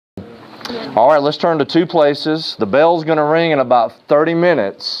All right, let's turn to two places. The bell's going to ring in about 30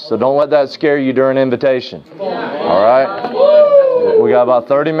 minutes, so don't let that scare you during invitation. All right? We got about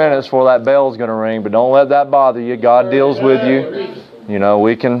 30 minutes before that bell's going to ring, but don't let that bother you. God deals with you. You know,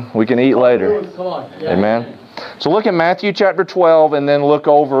 we can eat later. Amen. So look at Matthew chapter 12 and then look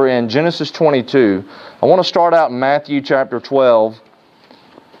over in Genesis 22. I want to start out in Matthew chapter 12.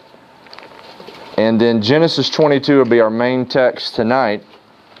 And then Genesis 22 will be our main text tonight.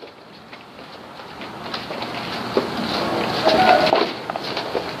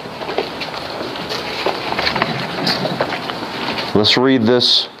 Let's read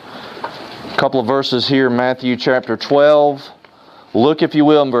this couple of verses here, Matthew chapter 12. Look, if you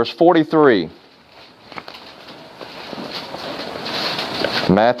will, in verse 43.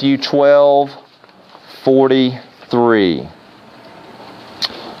 Matthew 12, 43.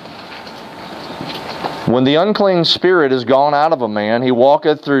 When the unclean spirit is gone out of a man, he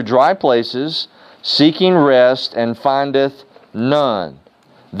walketh through dry places, seeking rest, and findeth none.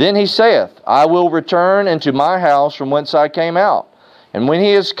 Then he saith, I will return into my house from whence I came out. And when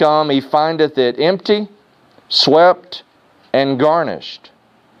he is come, he findeth it empty, swept, and garnished.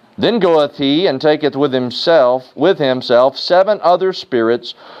 Then goeth he and taketh with himself 7 other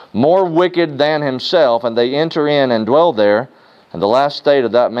spirits more wicked than himself, and they enter in and dwell there. And the last state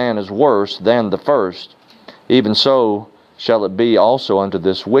of that man is worse than the first. Even so shall it be also unto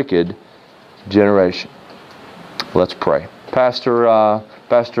this wicked generation. Let's pray. Pastor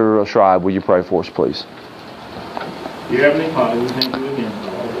Schreib, will you pray for us, please? Dear Heavenly Father, we thank you again for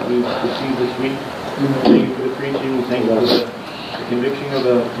all that we've received this week. We thank you for the preaching. We thank you for the conviction of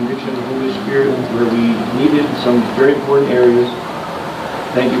the Holy Spirit, where we needed some very important areas.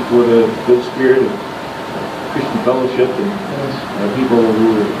 Thank you for the good spirit of Christian fellowship and people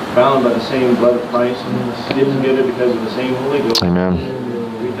who were bound by the same blood of Christ and knit together because of the same Holy Ghost. Amen.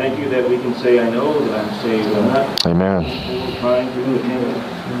 We thank you that we can say, I know that I'm saved, I'm not. Amen. Trying to do it.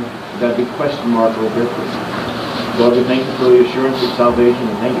 That big question mark over it. Lord, we thank you for the assurance of salvation,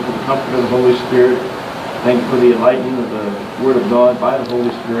 and thank you for the comfort of the Holy Spirit. Thank you for the enlightening of the Word of God by the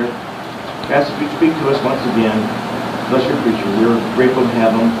Holy Spirit. I ask that you speak to us once again. Bless your preacher. We're grateful to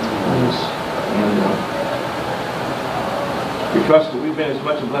have him. And we trust that we've been as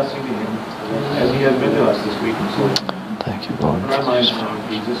much a blessing to him as he has been to us this week. And so, thank you, Lord. Open our minds now,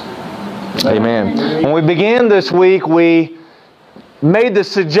 Jesus. Amen. When we began this week, we made the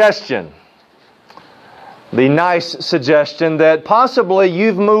suggestion, the nice suggestion, that possibly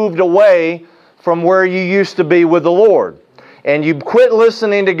you've moved away from where you used to be with the Lord. And you quit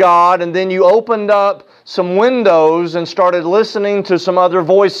listening to God, and then you opened up some windows and started listening to some other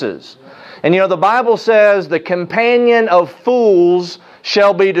voices. And you know, the Bible says the companion of fools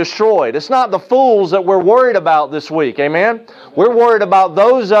shall be destroyed. It's not the fools that we're worried about this week, amen? We're worried about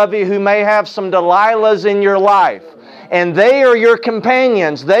those of you who may have some Delilahs in your life. And they are your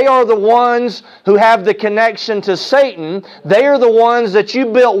companions. They are the ones who have the connection to Satan. They are the ones that you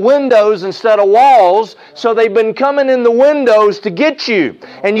built windows instead of walls, so they've been coming in the windows to get you.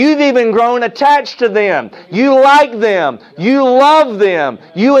 And you've even grown attached to them. You like them. You love them.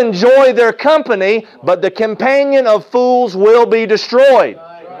 You enjoy their company, but the companion of fools will be destroyed.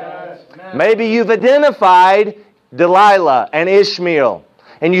 Maybe you've identified Delilah and Ishmael,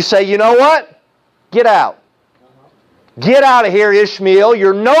 and you say, you know what? Get out. Get out of here, Ishmael.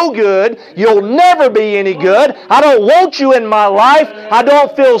 You're no good. You'll never be any good. I don't want you in my life. I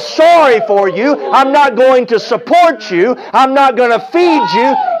don't feel sorry for you. I'm not going to support you. I'm not going to feed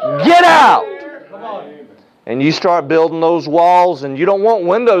you. Get out. And you start building those walls, and you don't want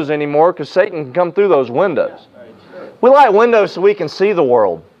windows anymore because Satan can come through those windows. We like windows so we can see the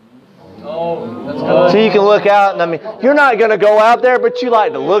world. Oh, that's good. So you can look out, and I mean, you're not going to go out there, but you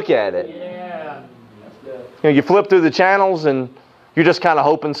like to look at it. You know, you flip through the channels and you're just kind of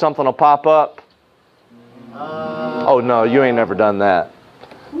hoping something will pop up. Oh no, you ain't never done that.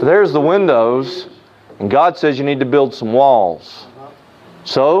 But there's the windows, and God says you need to build some walls.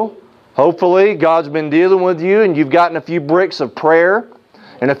 So, hopefully God's been dealing with you and you've gotten a few bricks of prayer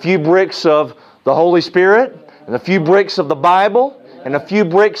and a few bricks of the Holy Spirit and a few bricks of the Bible and a few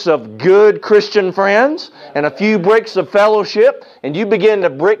bricks of good Christian friends and a few bricks of fellowship, and you begin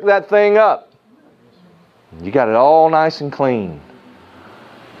to brick that thing up. You got it all nice and clean.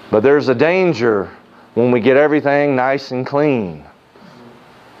 But there's a danger when we get everything nice and clean,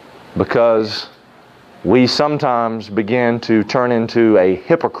 because we sometimes begin to turn into a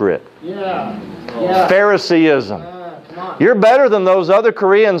hypocrite. Phariseeism. You're better than those other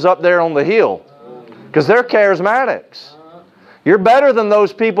Koreans up there on the hill because they're charismatics. You're better than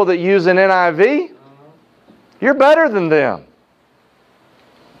those people that use an NIV. You're better than them.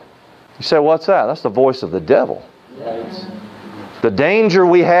 You say, what's that? That's the voice of the devil. The danger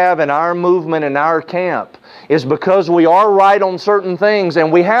we have in our movement, in our camp, is because we are right on certain things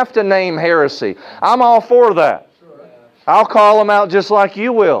and we have to name heresy. I'm all for that. I'll call them out just like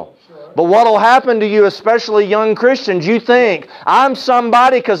you will. But what will happen to you, especially young Christians, you think, I'm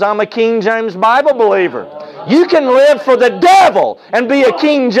somebody because I'm a King James Bible believer. You can live for the devil and be a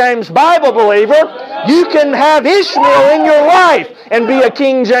King James Bible believer. You can have Ishmael in your life and be a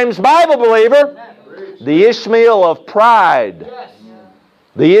King James Bible believer. The Ishmael of pride.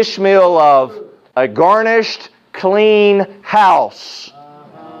 The Ishmael of a garnished, clean house.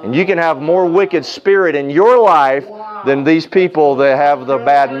 And you can have more wicked spirit in your life than these people that have the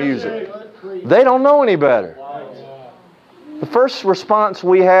bad music. They don't know any better. The first response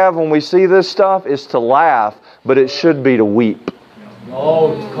we have when we see this stuff is to laugh, but it should be to weep.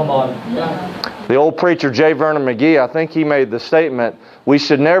 Oh, come on. The old preacher J. Vernon McGee, I think he made the statement, we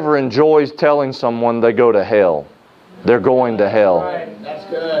should never enjoy telling someone they go to hell. They're going to hell. That's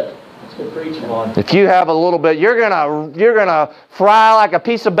good. That's good preaching. If you have a little bit, you're gonna fry like a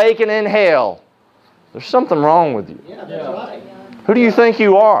piece of bacon in hell. There's something wrong with you. Yeah, that's right. Who do you think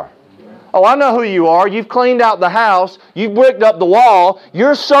you are? Oh, I know who you are. You've cleaned out the house. You've bricked up the wall.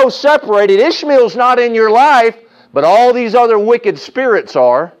 You're so separated. Ishmael's not in your life, but all these other wicked spirits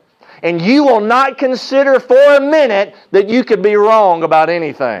are. And you will not consider for a minute that you could be wrong about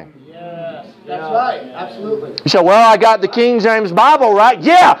anything. That's right. Absolutely. You say, well, I got the King James Bible right.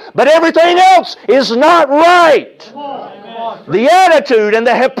 Yeah, but everything else is not right. The attitude and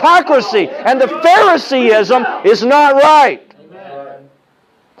the hypocrisy and the Phariseeism is not right.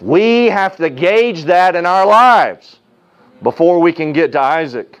 We have to gauge that in our lives before we can get to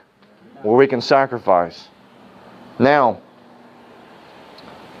Isaac, where we can sacrifice. Now,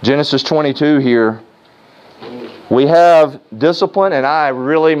 Genesis 22 here, we have discipline, and I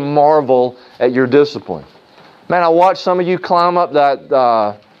really marvel at your discipline. Man, I watched some of you climb up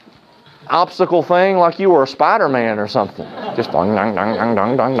that obstacle thing like you were a Spider-Man or something. Just dong, dong, dong, dong,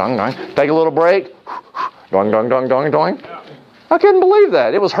 dong, dong, dong, dong. Take a little break. Dong, dong, dong, dong, dong. I couldn't believe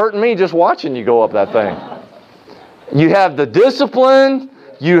that. It was hurting me just watching you go up that thing. You have the discipline.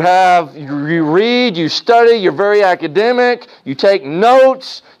 You read, you study, you're very academic, you take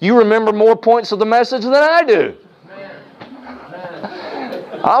notes, you remember more points of the message than I do.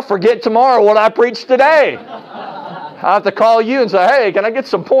 I'll forget tomorrow what I preached today. I'll have to call you and say, hey, can I get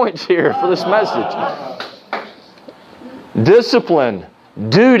some points here for this message? Discipline,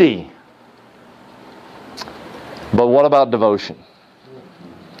 duty. But what about devotion?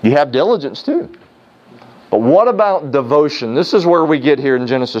 You have diligence too. But what about devotion? This is where we get here in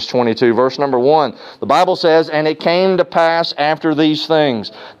Genesis 22, verse number 1. The Bible says, and it came to pass after these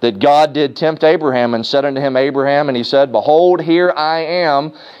things, that God did tempt Abraham, and said unto him, Abraham, and he said, Behold, here I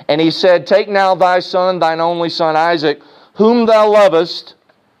am. And he said, Take now thy son, thine only son Isaac, whom thou lovest,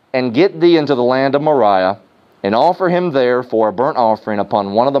 and get thee into the land of Moriah, and offer him there for a burnt offering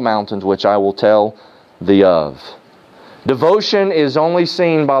upon one of the mountains which I will tell thee of. Devotion is only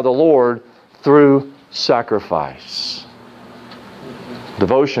seen by the Lord through sacrifice.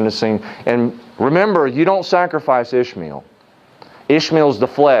 Devotion is seen. And remember, you don't sacrifice Ishmael. Ishmael's the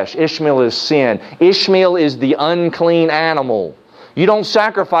flesh. Ishmael is sin. Ishmael is the unclean animal. You don't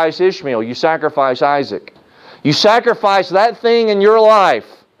sacrifice Ishmael. You sacrifice Isaac. You sacrifice that thing in your life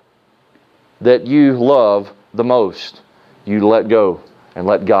that you love the most. You let go and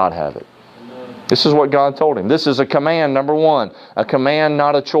let God have it. This is what God told him. This is a command, number 1. A command,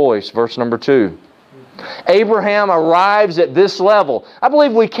 not a choice. Verse number 2. Abraham arrives at this level. I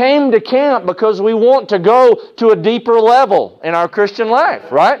believe we came to camp because we want to go to a deeper level in our Christian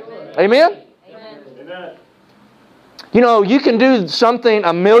life, right? Amen? Amen. You know, you can do something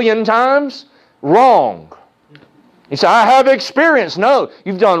 1,000,000 times wrong. You say, I have experience. No,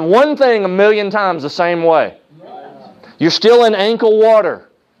 you've done one thing 1,000,000 times the same way. You're still in ankle water,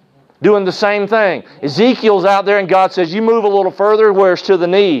 doing the same thing. Ezekiel's out there and God says, you move a little further where it's to the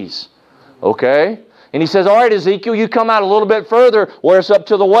knees. Okay? And he says, all right, Ezekiel, you come out a little bit further where it's up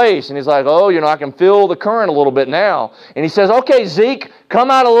to the waist. And he's like, oh, you know, I can feel the current a little bit now. And he says, okay, Zeke,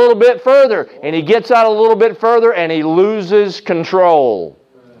 come out a little bit further. And he gets out a little bit further and he loses control.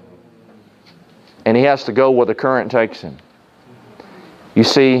 And he has to go where the current takes him. You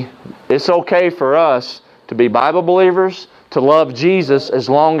see, it's okay for us to be Bible believers, to love Jesus as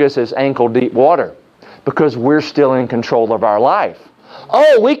long as it's ankle deep water, because we're still in control of our life.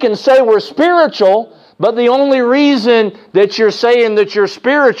 Oh, we can say we're spiritual, but the only reason that you're saying that you're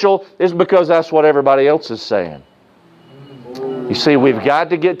spiritual is because that's what everybody else is saying. You see, we've got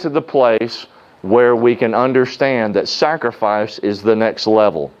to get to the place where we can understand that sacrifice is the next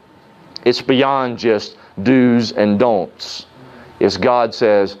level. It's beyond just do's and don'ts. It's God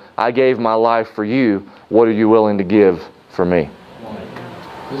says, I gave my life for you. What are you willing to give for me?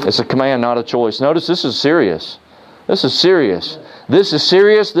 It's a command, not a choice. Notice this is serious. This is serious. This is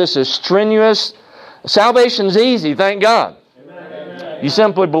serious. This is strenuous. Salvation's easy, thank God. You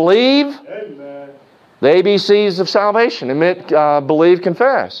simply believe the ABCs of salvation. Admit, believe,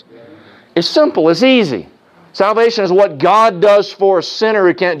 confess. It's simple. It's easy. Salvation is what God does for a sinner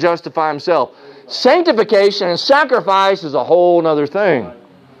who can't justify himself. Sanctification and sacrifice is a whole other thing.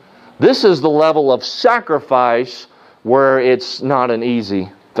 This is the level of sacrifice where it's not an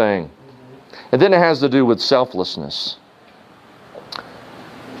easy thing. And then it has to do with selflessness.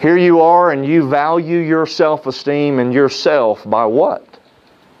 Here you are and you value your self-esteem and yourself by what?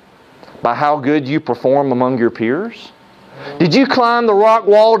 By how good you perform among your peers? Did you climb the rock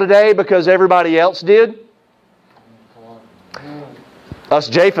wall today because everybody else did? Us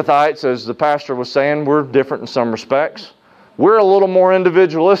Japhethites, as the pastor was saying, we're different in some respects. We're a little more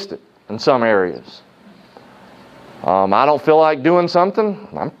individualistic in some areas. I don't feel like doing something,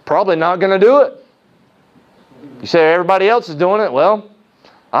 I'm probably not going to do it. You say everybody else is doing it, well,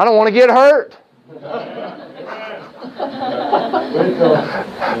 I don't want to get hurt.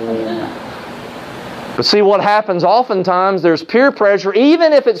 But see what happens oftentimes, there's peer pressure,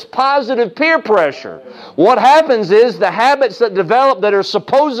 even if it's positive peer pressure. What happens is the habits that develop that are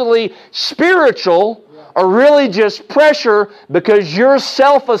supposedly spiritual are really just pressure because your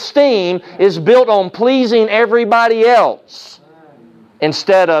self-esteem is built on pleasing everybody else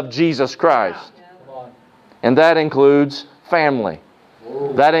instead of Jesus Christ. And that includes family.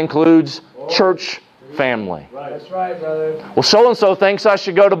 That includes church family. That's right, brother. Well, so-and-so thinks I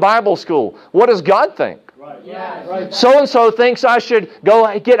should go to Bible school. What does God think? Yeah, right. So-and-so thinks I should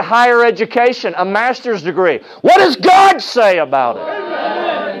go get higher education, a master's degree. What does God say about it?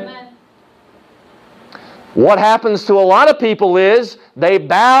 Amen. What happens to a lot of people is they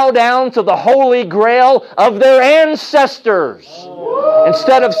bow down to the holy grail of their ancestors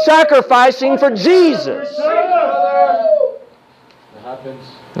instead of sacrificing for Jesus.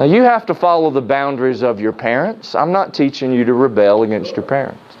 Now you have to follow the boundaries of your parents. I'm not teaching you to rebel against your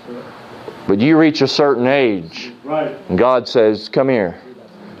parents. But you reach a certain age, and God says, come here.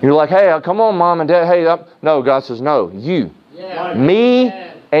 You're like, hey, come on, Mom and Dad. Hey, no, God says, no, you. Yeah. Me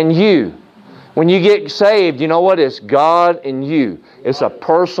and you. When you get saved, you know what? It's God and you. It's a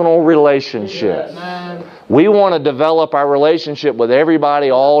personal relationship. We want to develop our relationship with everybody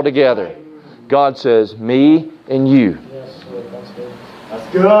all together. God says, me and you. That's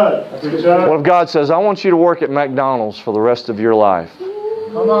good. Good job. What if God says, I want you to work at McDonald's for the rest of your life?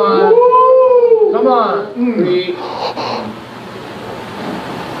 Come on. Come on.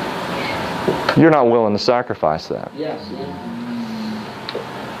 You're not willing to sacrifice that. Yes.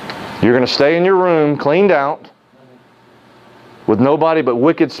 You're going to stay in your room cleaned out with nobody but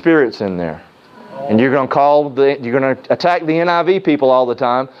wicked spirits in there. And you're going to attack the NIV people all the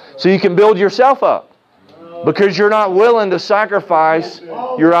time so you can build yourself up. Because you're not willing to sacrifice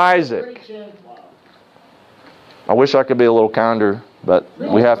your Isaac. I wish I could be a little kinder, but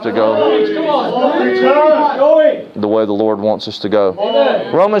we have to go the way the Lord wants us to go.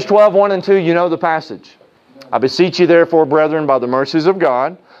 Romans 12, 1 and 2, you know the passage. I beseech you therefore, brethren, by the mercies of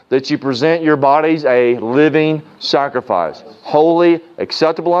God, that you present your bodies a living sacrifice, holy,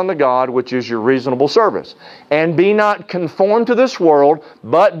 acceptable unto God, which is your reasonable service. And be not conformed to this world,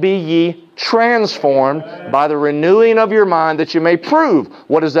 but be ye transformed by the renewing of your mind, that you may prove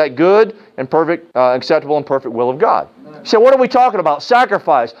what is that good and perfect, acceptable and perfect will of God. So what are we talking about?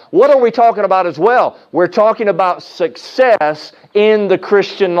 Sacrifice. What are we talking about as well? We're talking about success in the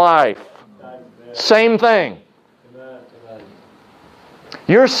Christian life. Same thing.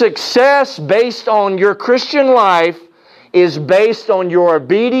 Your success based on your Christian life is based on your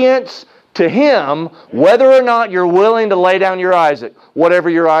obedience to Him, whether or not you're willing to lay down your Isaac, whatever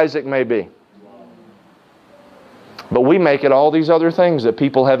your Isaac may be. But we make it all these other things that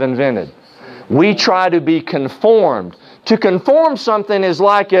people have invented. We try to be conformed. To conform something is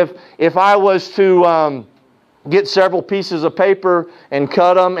like if I was to get several pieces of paper and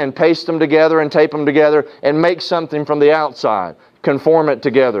cut them and paste them together and tape them together and make something from the outside. Conform it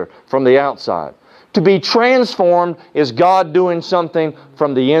together from the outside. To be transformed is God doing something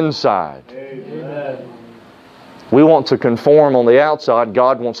from the inside. Amen. We want to conform on the outside.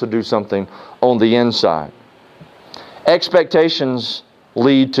 God wants to do something on the inside. Expectations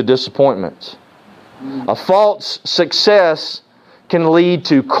lead to disappointments. A false success can lead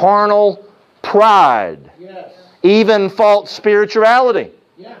to carnal pride. Yes. Even false spirituality.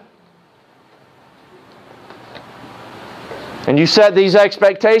 Yeah. and you set these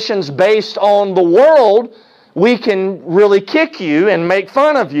expectations based on the world, we can really kick you and make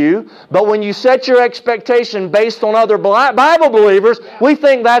fun of you. But when you set your expectation based on other Bible believers, we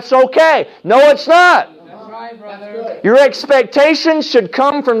think that's okay. No, it's not. That's right, brother. Your expectations should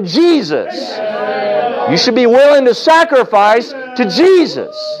come from Jesus. You should be willing to sacrifice to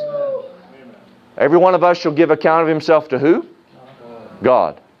Jesus. Every one of us shall give account of himself to who?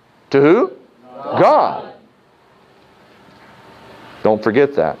 God. To who? God. Don't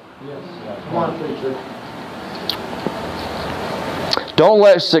forget that. Come on, preacher. Don't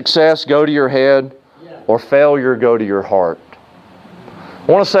let success go to your head or failure go to your heart.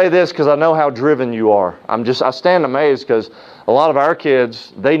 I want to say this because I know how driven you are. I stand amazed because a lot of our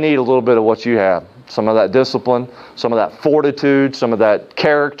kids, they need a little bit of what you have. Some of that discipline, some of that fortitude, some of that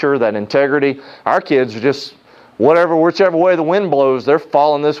character, that integrity. Our kids are just, whichever way the wind blows, they're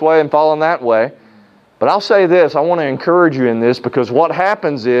falling this way and falling that way. But I'll say this, I want to encourage you in this, because what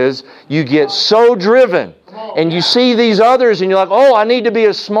happens is you get so driven and you see these others and you're like, oh, I need to be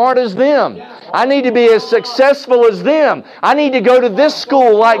as smart as them. I need to be as successful as them. I need to go to this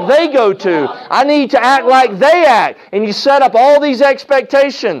school like they go to. I need to act like they act. And you set up all these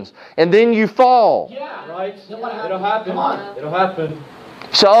expectations and then you fall. Yeah, right. It'll happen. It'll happen.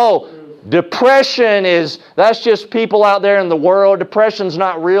 So, depression that's just people out there in the world. Depression's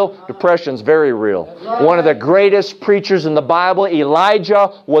not real. Depression's very real. One of the greatest preachers in the Bible,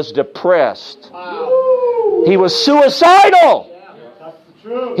 Elijah, was depressed. He was suicidal.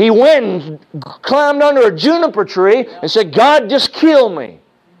 He went and climbed under a juniper tree and said, God, just kill me.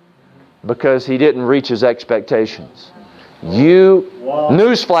 Because he didn't reach his expectations.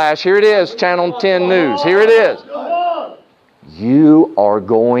 Newsflash, here it is, Channel 10 News. Here it is. You are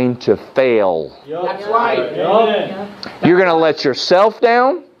going to fail. That's right. You're going to let yourself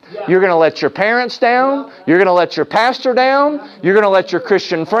down. You're going to let your parents down. You're going to let your pastor down. You're going to let your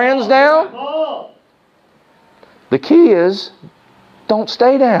Christian friends down. The key is, don't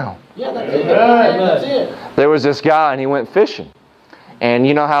stay down. Yeah, that's it. That's it. There was this guy and he went fishing. And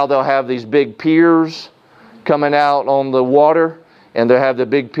you know how they'll have these big piers coming out on the water? And they have the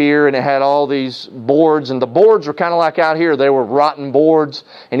big pier, and it had all these boards, and the boards were kind of like out here. They were rotten boards.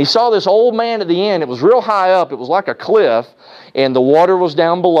 And he saw this old man at the end. It was real high up. It was like a cliff, and the water was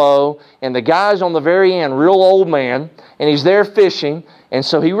down below. And the guy's on the very end, real old man, and he's there fishing. And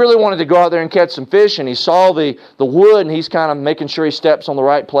so he really wanted to go out there and catch some fish, and he saw the wood, and he's kind of making sure he steps on the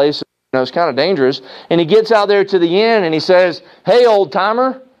right place. You know, it's kind of dangerous. And he gets out there to the end, and he says, hey,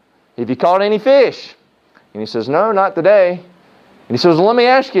 old-timer, have you caught any fish? And he says, no, not today. And he says, well, let me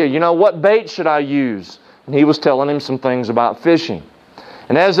ask you, what bait should I use? And he was telling him some things about fishing.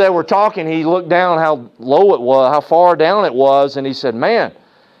 And as they were talking, he looked down how low it was, how far down it was, and he said, man,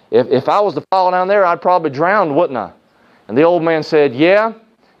 if I was to fall down there, I'd probably drown, wouldn't I? And the old man said, yeah,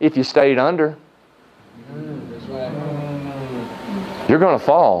 if you stayed under. That's right. You're going to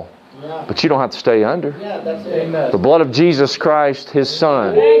fall, but you don't have to stay under. Yeah, that's it. The blood of Jesus Christ, His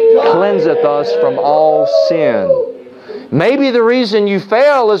Son, cleanseth us from all sin. Maybe the reason you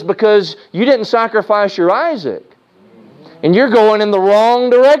fail is because you didn't sacrifice your Isaac. And you're going in the wrong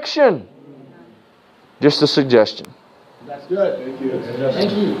direction. Just a suggestion. That's good. Thank you.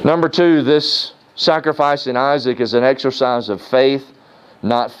 Thank you. Number 2, this sacrifice in Isaac is an exercise of faith,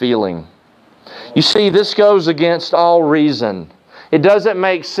 not feeling. You see, this goes against all reason. It doesn't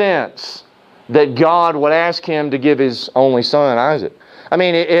make sense that God would ask him to give his only son, Isaac. I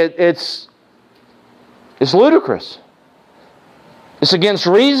mean, it's ludicrous. It's against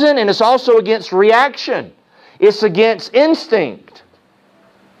reason, and it's also against reaction. It's against instinct.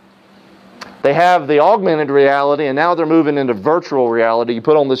 They have the augmented reality, and now they're moving into virtual reality. You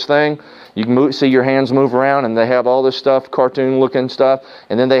put on this thing, you can see your hands move around, and they have all this stuff, cartoon-looking stuff,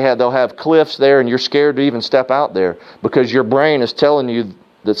 and then they'll have cliffs there, and you're scared to even step out there because your brain is telling you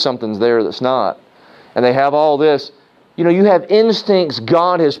that something's there that's not. And they have all this. You have instincts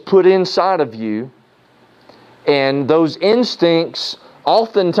God has put inside of you. And those instincts,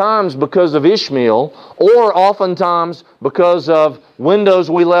 oftentimes because of Ishmael, or oftentimes because of windows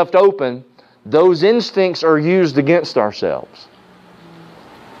we left open, those instincts are used against ourselves.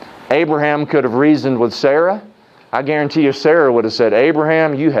 Abraham could have reasoned with Sarah. I guarantee you Sarah would have said,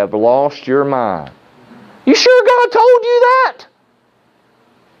 Abraham, you have lost your mind. You sure God told you that?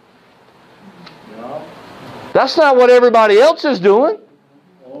 That's not what everybody else is doing.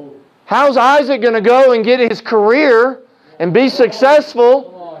 How's Isaac going to go and get his career and be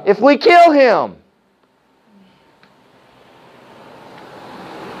successful if we kill him?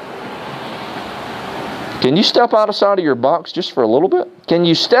 Can you step outside of your box just for a little bit? Can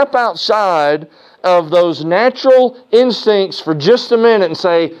you step outside of those natural instincts for just a minute and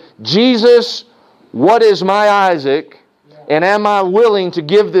say, Jesus, what is my Isaac? And am I willing to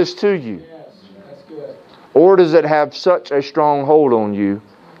give this to you? Or does it have such a strong hold on you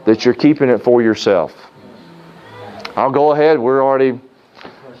that you're keeping it for yourself? I'll go ahead. We're already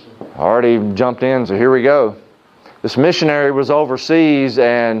jumped in, so here we go. This missionary was overseas,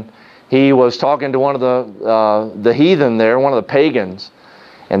 and he was talking to one of the heathen there, one of the pagans,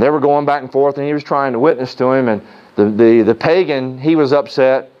 and they were going back and forth, and he was trying to witness to him, and the pagan, he was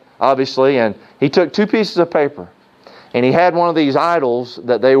upset, obviously, and he took 2 pieces of paper, and he had one of these idols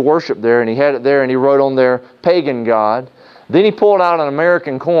that they worshiped there, and he had it there, and he wrote on their pagan god. Then he pulled out an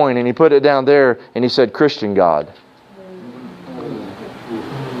American coin, and he put it down there, and he said, Christian God.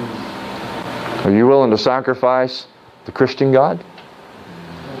 Are you willing to sacrifice the Christian God?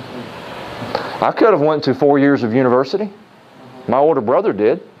 I could have went to 4 years of university. My older brother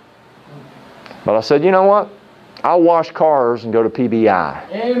did. But I said, you know what? I'll wash cars and go to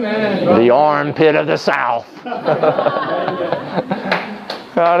PBI. Amen. The armpit of the South.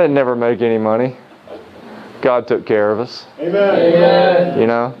 I didn't never make any money. God took care of us. Amen. You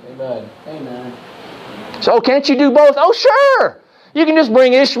know? Amen. Amen. So can't you do both? Oh, sure. You can just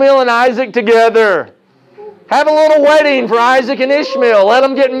bring Ishmael and Isaac together. Have a little wedding for Isaac and Ishmael. Let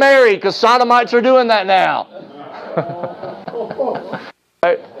them get married, because Sodomites are doing that now.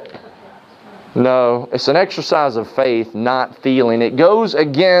 No, it's an exercise of faith, not feeling. It goes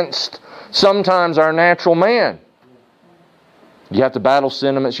against sometimes our natural man. You have to battle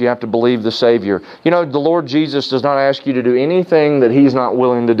sentiments. You have to believe the Savior. You know, the Lord Jesus does not ask you to do anything that He's not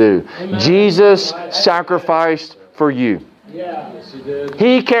willing to do. Amen. Jesus sacrificed for you. Yeah. Yes, He did.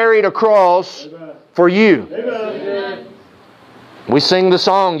 He carried a cross for you. Amen. We sing the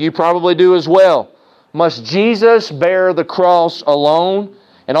song, you probably do as well. Must Jesus bear the cross alone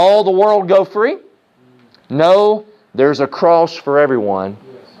and all the world go free? No, there's a cross for everyone,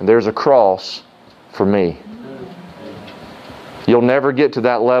 and there's a cross for me. You'll never get to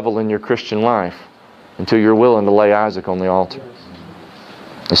that level in your Christian life until you're willing to lay Isaac on the altar.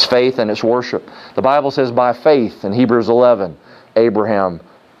 It's faith and it's worship. The Bible says by faith in Hebrews 11, Abraham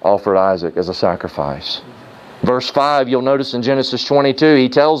offered Isaac as a sacrifice. Verse 5, you'll notice in Genesis 22, he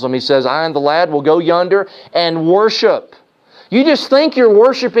tells them, he says, I and the lad will go yonder and worship. You just think you're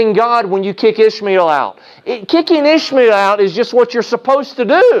worshiping God when you kick Ishmael out. Kicking Ishmael out is just what you're supposed to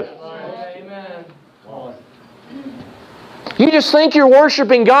do. Amen. You just think you're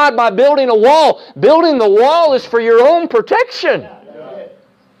worshiping God by building a wall. Building the wall is for your own protection.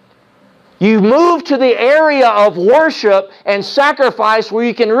 You move to the area of worship and sacrifice where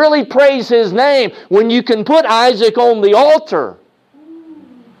you can really praise His name, when you can put Isaac on the altar.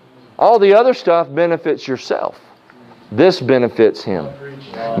 All the other stuff benefits yourself. This benefits Him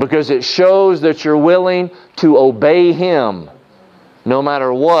because it shows that you're willing to obey Him no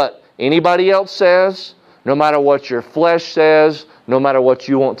matter what anybody else says, no matter what your flesh says, no matter what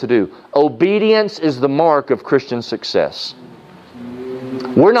you want to do. Obedience is the mark of Christian success.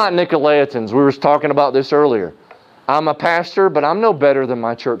 We're not Nicolaitans. We were talking about this earlier. I'm a pastor, but I'm no better than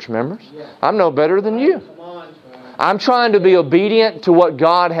my church members. I'm no better than you. I'm trying to be obedient to what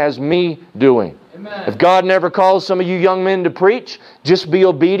God has me doing. If God never calls some of you young men to preach, just be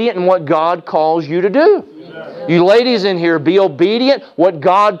obedient in what God calls you to do. You ladies in here, be obedient what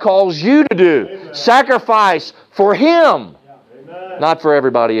God calls you to do. Sacrifice for Him, not for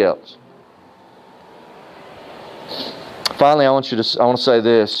everybody else. Finally, I want to say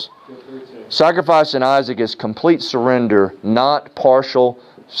this. Sacrifice in Isaac is complete surrender, not partial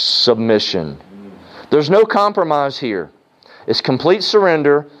submission. There's no compromise here. It's complete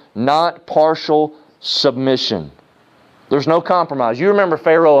surrender, not partial submission. There's no compromise. You remember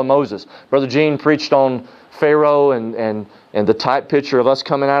Pharaoh and Moses. Brother Gene preached on Pharaoh and the type picture of us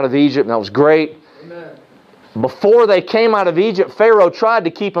coming out of Egypt, and that was great. Amen. Before they came out of Egypt, Pharaoh tried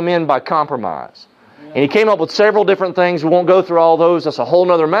to keep them in by compromise. And he came up with several different things. We won't go through all those. That's a whole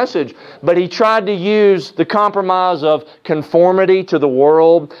other message. But he tried to use the compromise of conformity to the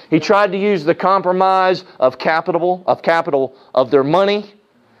world. He tried to use the compromise of capital of their money.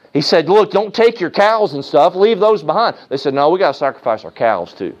 He said, look, don't take your cows and stuff. Leave those behind. They said, no, we got to sacrifice our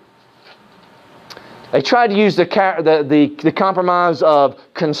cows too. They tried to use the compromise of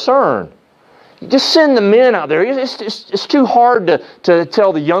concern. Just send the men out there. It's too hard to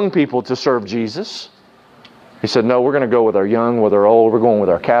tell the young people to serve Jesus. He said, no, we're going to go with our young, with our old. We're going with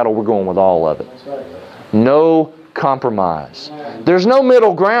our cattle. We're going with all of it. No compromise. There's no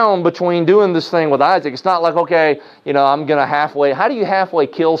middle ground between doing this thing with Isaac. It's not like, okay, I'm going to halfway. How do you halfway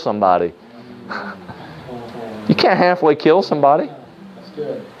kill somebody? You can't halfway kill somebody.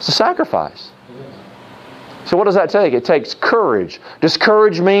 It's a sacrifice. So what does that take? It takes courage. Does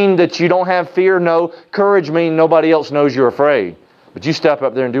courage mean that you don't have fear? No. Courage means nobody else knows you're afraid. But you step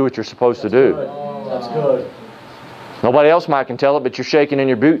up there and do what you're supposed to do. That's good. Nobody else might can tell it, but you're shaking in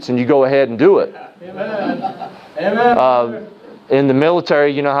your boots and you go ahead and do it. Amen. Amen. In the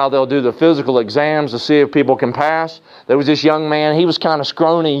military, you know how they'll do the physical exams to see if people can pass? There was this young man, he was kind of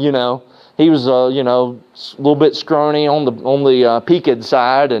scrawny, you know. He was, a little bit scrawny on the peaked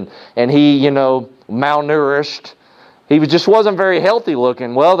side, and he, malnourished. He just wasn't very healthy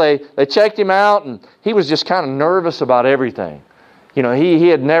looking. Well, they checked him out, and he was just kind of nervous about everything. You know, he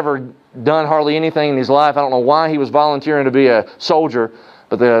had never done hardly anything in his life. I don't know why he was volunteering to be a soldier,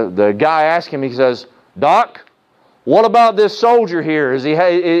 but the guy asked him, he says, "Doc, what about this soldier here? Is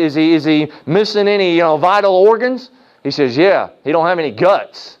he missing any vital organs?" He says, "Yeah, he don't have any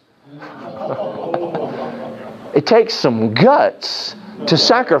guts." It takes some guts to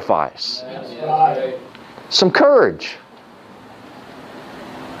sacrifice. Some courage.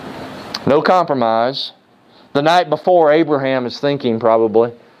 No compromise. The night before, Abraham is thinking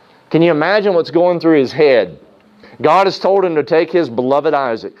probably. Can you imagine what's going through his head? God has told him to take his beloved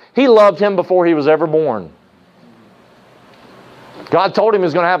Isaac. He loved him before he was ever born. God told him he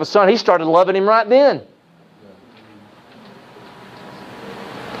was going to have a son. He started loving him right then.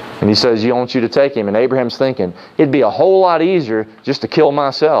 And he says, "I want you to take him." And Abraham's thinking, it'd be a whole lot easier just to kill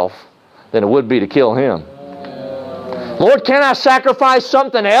myself than it would be to kill him. Lord, can I sacrifice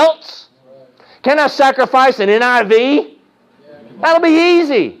something else? Can I sacrifice an NIV? That'll be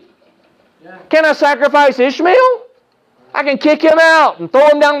easy. Can I sacrifice Ishmael? I can kick him out and throw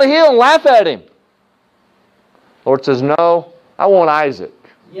him down the hill and laugh at him. Lord says, "No, I want Isaac.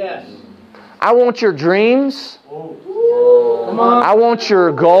 Yes. I want your dreams. Come on. I want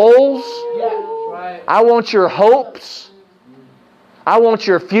your goals. Yeah. Right. I want your hopes. I want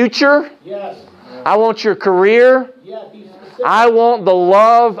your future. Yes. I want your career. Yeah. Be specific. I want the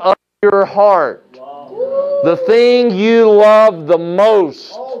love of your heart. The thing you love the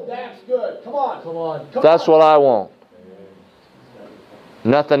most. Oh, that's good. Come on. Come on. That's what I want.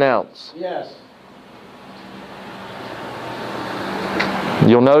 Nothing else." Yes.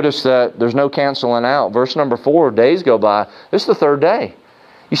 You'll notice that there's no canceling out. Verse number 4, days go by. This is the third day.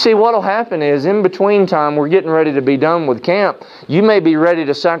 You see, what will happen is, in between time, we're getting ready to be done with camp. You may be ready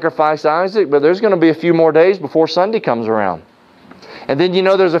to sacrifice Isaac, but there's going to be a few more days before Sunday comes around. And then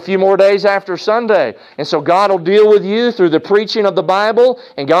there's a few more days after Sunday. And so God will deal with you through the preaching of the Bible,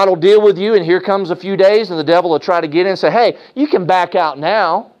 and God will deal with you, and here comes a few days, and the devil will try to get in and say, "Hey, you can back out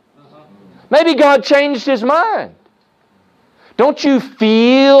now." Maybe God changed his mind. Don't you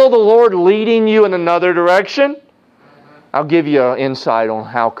feel the Lord leading you in another direction? I'll give you an insight on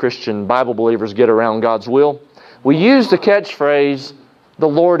how Christian Bible believers get around God's will. We use the catchphrase, "The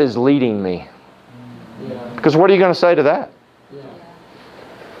Lord is leading me." Because what are you going to say to that?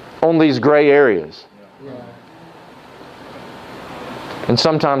 On these gray areas. And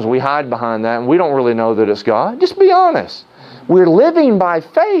sometimes we hide behind that and we don't really know that it's God. Just be honest. We're living by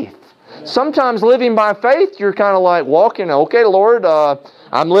faith. Sometimes living by faith, you're kind of like walking, "Okay, Lord,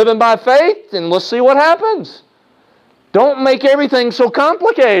 I'm living by faith and let's see what happens." Don't make everything so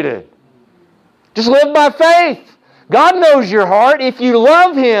complicated. Just live by faith. God knows your heart. If you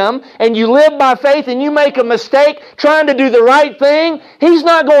love Him and you live by faith and you make a mistake trying to do the right thing, He's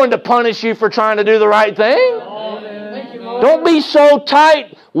not going to punish you for trying to do the right thing. Don't be so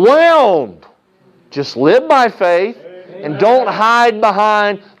tight-wound. Just live by faith and don't hide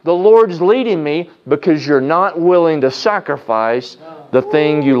behind "the Lord's leading me," because you're not willing to sacrifice the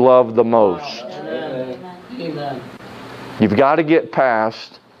thing you love the most. Amen. You've got to get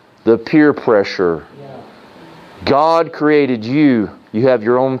past the peer pressure. God created you. You have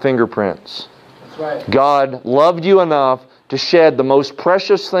your own fingerprints. That's right. God loved you enough to shed the most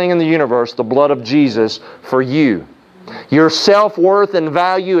precious thing in the universe, the blood of Jesus, for you. Your self-worth and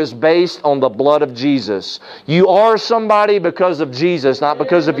value is based on the blood of Jesus. You are somebody because of Jesus, not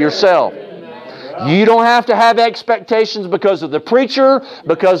because of yourself. You don't have to have expectations because of the preacher,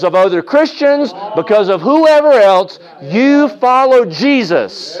 because of other Christians, because of whoever else. You follow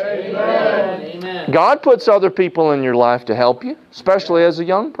Jesus. Amen. God puts other people in your life to help you, especially as a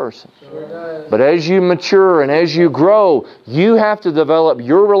young person. But as you mature and as you grow, you have to develop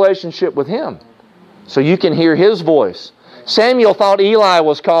your relationship with Him so you can hear His voice. Samuel thought Eli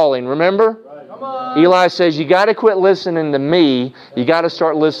was calling, remember? Eli says, "You got to quit listening to me. You got to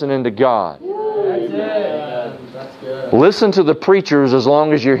start listening to God." That's good. Listen to the preachers as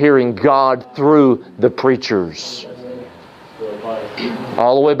long as you're hearing God through the preachers.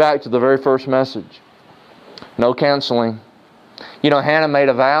 All the way back to the very first message. No canceling. Hannah made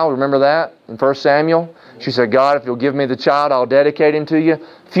a vow. Remember that in 1 Samuel? She said, God, if you'll give me the child, I'll dedicate him to you.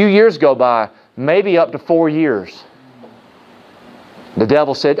 A few years go by, maybe up to 4 years. The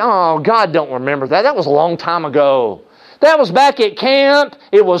devil said, oh, God don't remember that. That was a long time ago. That was back at camp.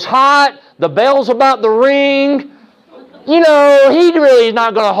 It was hot. The bell's about to ring. You know, He really is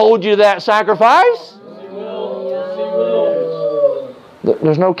not going to hold you to that sacrifice.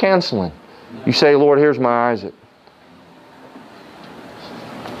 There's no canceling. You say, Lord, here's my Isaac.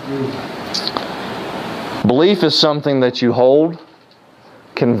 Belief is something that you hold.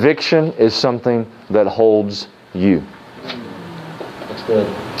 Conviction is something that holds you. That's good.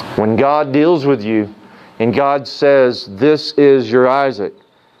 When God deals with you and God says, this is your Isaac,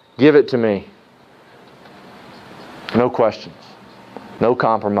 give it to me. No questions. No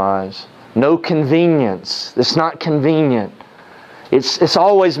compromise. No convenience. It's not convenient. It's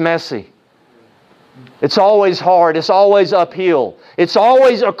always messy. It's always hard. It's always uphill. It's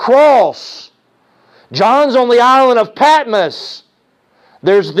always a cross. John's on the island of Patmos.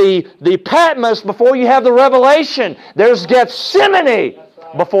 There's the Patmos before you have the revelation. There's Gethsemane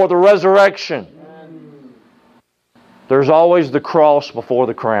before the resurrection. There's always the cross before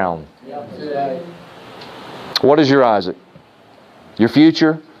the crown. What is your Isaac? Your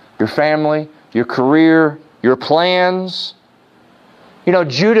future, your family, your career, your plans. You know,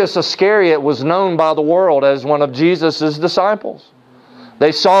 Judas Iscariot was known by the world as one of Jesus' disciples.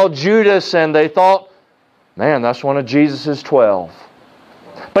 They saw Judas and they thought, man, that's one of Jesus' 12.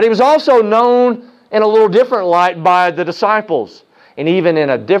 But he was also known in a little different light by the disciples, and even in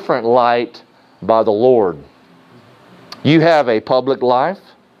a different light by the Lord. You have a public life.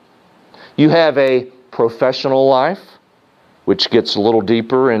 You have a professional life, which gets a little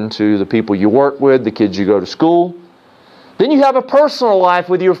deeper into the people you work with, the kids you go to school. Then you have a personal life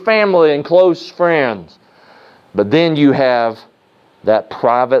with your family and close friends. But then you have that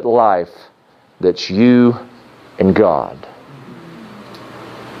private life that's you and God.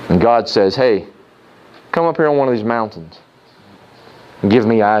 And God says, hey, come up here on one of these mountains and give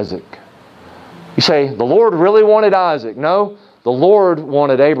me Isaac. You say, the Lord really wanted Isaac. No, the Lord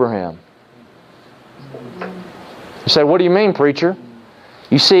wanted Abraham. You say, what do you mean, preacher?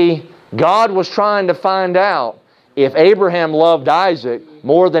 You see, God was trying to find out if Abraham loved Isaac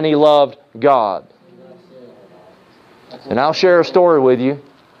more than he loved God. And I'll share a story with you.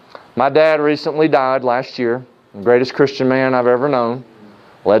 My dad recently died last year. The greatest Christian man I've ever known.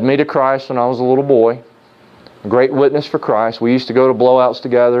 Led me to Christ when I was a little boy. A great witness for Christ. We used to go to blowouts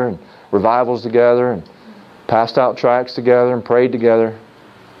together and revivals together and passed out tracts together and prayed together.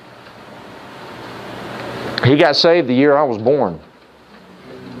 He got saved the year I was born.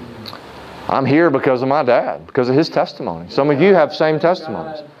 I'm here because of my dad, because of his testimony. Some of you have the same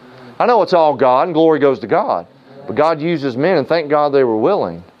testimonies. I know it's all God and glory goes to God. But God uses men, and thank God they were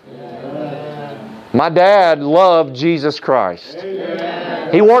willing. My dad loved Jesus Christ.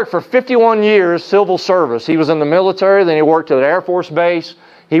 He worked for 51 years civil service. He was in the military, then he worked at an Air Force base.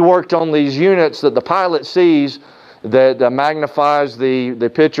 He worked on these units that the pilot sees that magnifies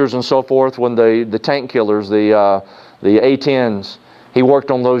the pictures and so forth when the tank killers, the A-10s. He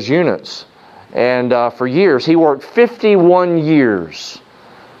worked on those units. And for years, he worked 51 years.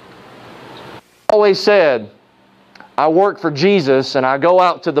 He always said, I work for Jesus and I go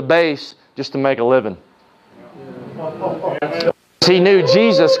out to the base just to make a living. He knew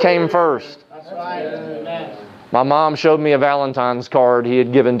Jesus came first. My mom showed me a Valentine's card he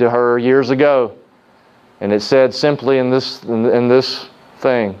had given to her years ago. And it said simply in this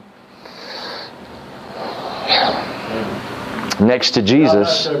thing, next to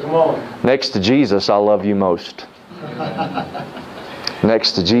Jesus, I love you most.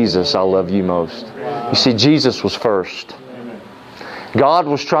 Next to Jesus, I love you most. You see, Jesus was first. God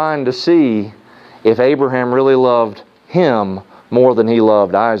was trying to see if Abraham really loved him more than he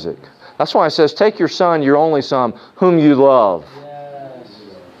loved Isaac. That's why it says, take your son, your only son, whom you love,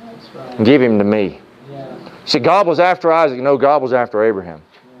 and give him to me. See, God was after Isaac. No, God was after Abraham.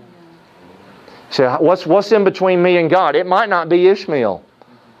 See, what's in between me and God? It might not be Ishmael.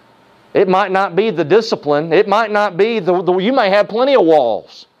 It might not be the discipline. It might not be you may have plenty of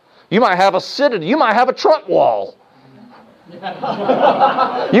walls. You might have a citadel. You might have a Trump wall. You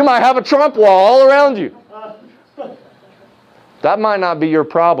might have a Trump wall all around you. That might not be your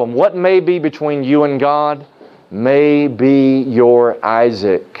problem. What may be between you and God may be your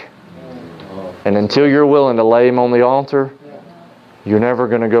Isaac. And until you're willing to lay him on the altar, you're never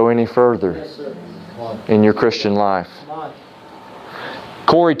going to go any further in your Christian life.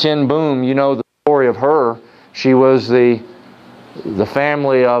 Corrie ten Boom, you know the story of her. She was the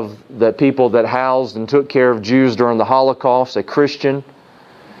family of the people that housed and took care of Jews during the Holocaust, a Christian.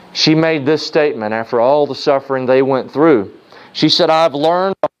 She made this statement after all the suffering they went through. She said, I've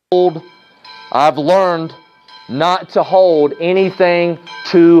learned not to hold anything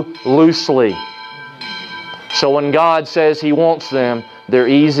too loosely. So when God says He wants them, they're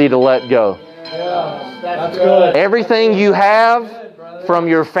easy to let go. That's good. Everything you have, from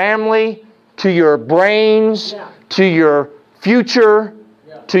your family, to your brains, to your future,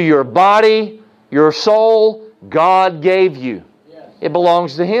 to your body, your soul, God gave you. It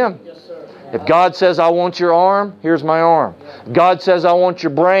belongs to Him. If God says, I want your arm, here's my arm. If God says, I want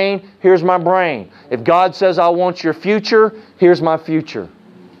your brain, here's my brain. If God says, I want your future, here's my future.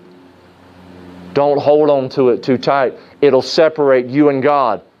 Don't hold on to it too tight. It'll separate you and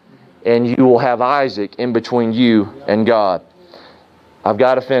God, and you will have Isaac in between you and God. I've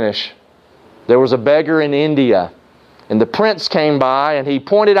got to finish. There was a beggar in India, and the prince came by, and he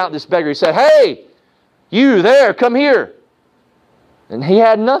pointed out this beggar. He said, hey, you there, come here. And he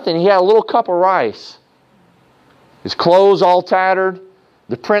had nothing. He had a little cup of rice. His clothes all tattered.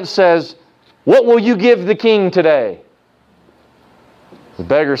 The prince says, what will you give the king today? The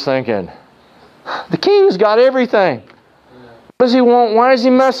beggar's thinking, the king's got everything. What does he want? Why is he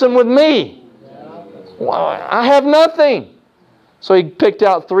messing with me? I have nothing. So he picked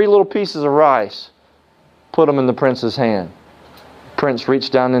out 3 little pieces of rice, put them in the prince's hand. The prince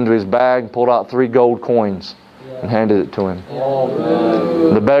reached down into his bag and pulled out 3 gold coins and handed it to him.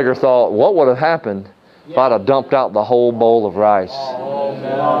 The beggar thought, what would have happened if I'd have dumped out the whole bowl of rice?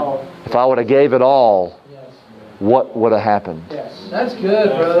 If I would have gave it all, what would have happened? That's good,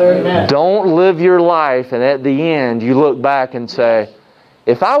 brother. Don't live your life and at the end you look back and say,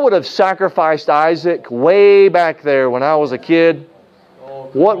 if I would have sacrificed Isaac way back there when I was a kid,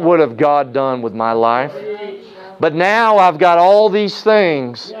 what would have God done with my life? But now I've got all these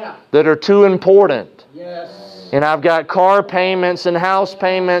things that are too important. And I've got car payments and house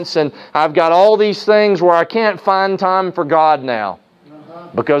payments, and I've got all these things where I can't find time for God now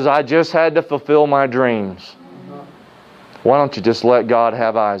because I just had to fulfill my dreams. Why don't you just let God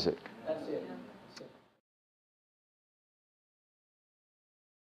have Isaac?